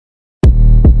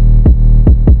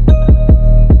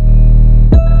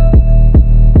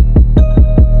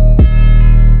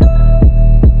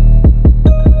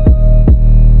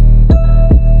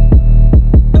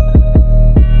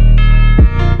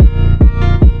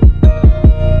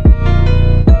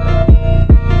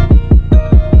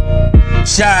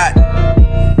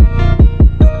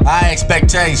High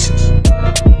Expectations.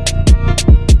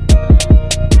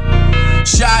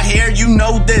 Shad here, you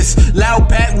know this. Loud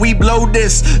pack, we blow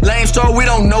this. Lame store, we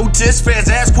don't notice. Feds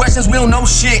ask questions, we don't know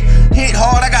shit. Hit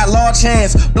hard, I got large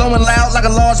hands. Blowing loud like a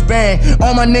large band.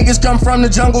 All my niggas come from the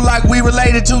jungle like we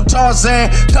related to Tarzan.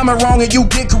 Coming wrong and you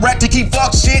get corrected. Keep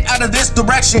fuck shit out of this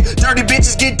direction. Dirty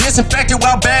bitches get disinfected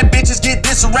while bad bitches get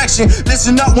disurrection.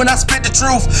 Listen up when I spit the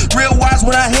truth. Real wise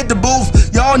when I hit the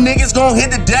booth. Y'all niggas gon' hit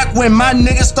the deck when my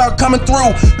niggas start coming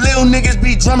through. Little niggas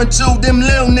be drumming too. Them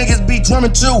little niggas be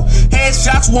drumming too.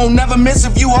 Headshots won't never miss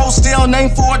if you hold still. Name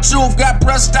for a truth. Got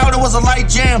pressed out, it was a light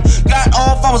jam. Got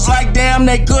off, I was like damn,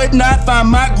 they could not find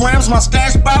my grams. My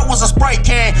stash spot was a Sprite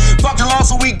can. Fuck the law,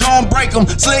 so we gon' break them.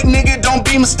 Slick nigga, don't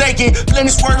be mistaken. Plenty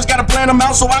swerves, gotta plan them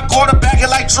out, so I quarterback it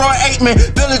like Troy Aikman.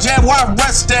 Village at where I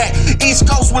rest at. East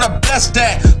Coast with a best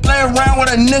at. Play around with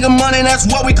a nigga money, that's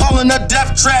what we callin' a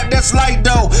death trap. That's light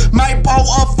though. Might pull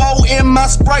a foe in my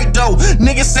Sprite though.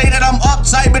 Niggas say that I'm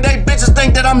uptight, but they bitches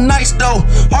think that I'm nice though.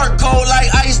 Heart cold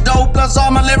like ice though. Plus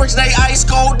all my lyrics, they ice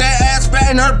cold. That ass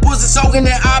fat and her pussy soaking,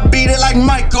 that I beat it like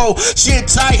Michael. Shit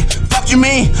tight, fuck you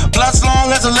mean? Blood's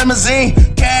long as a limousine.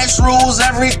 Cash rules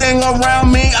everything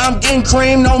around me. I'm getting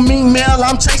cream, no mean meal,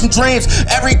 I'm chasing dreams.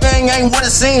 Everything ain't what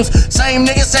it seems. Same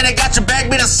niggas say they got your back,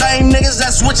 be the same niggas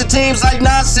that switch your teams. Like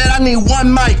Nas said, I need one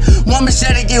mic, one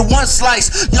machete, get one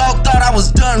slice. Y'all thought I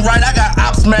was done right, I got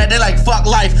ops mad, they like fuck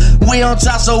life. We on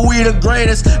top, so we the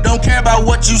greatest. Don't care about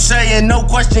what you saying, no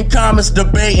question, comments,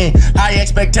 debating. High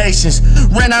expectations.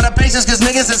 Ran out of patience cause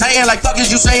niggas is hating. Like fuck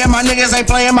is you saying? My niggas ain't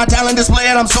playing, my talent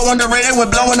displaying. I'm so underrated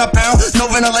with blowing a pound. No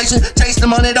ventilation, chase the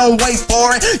money, don't wait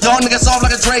for it. Y'all niggas soft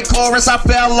like a Drake chorus. I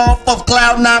fell off of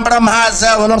cloud 9, but I'm high as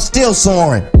hell and I'm still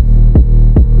soaring.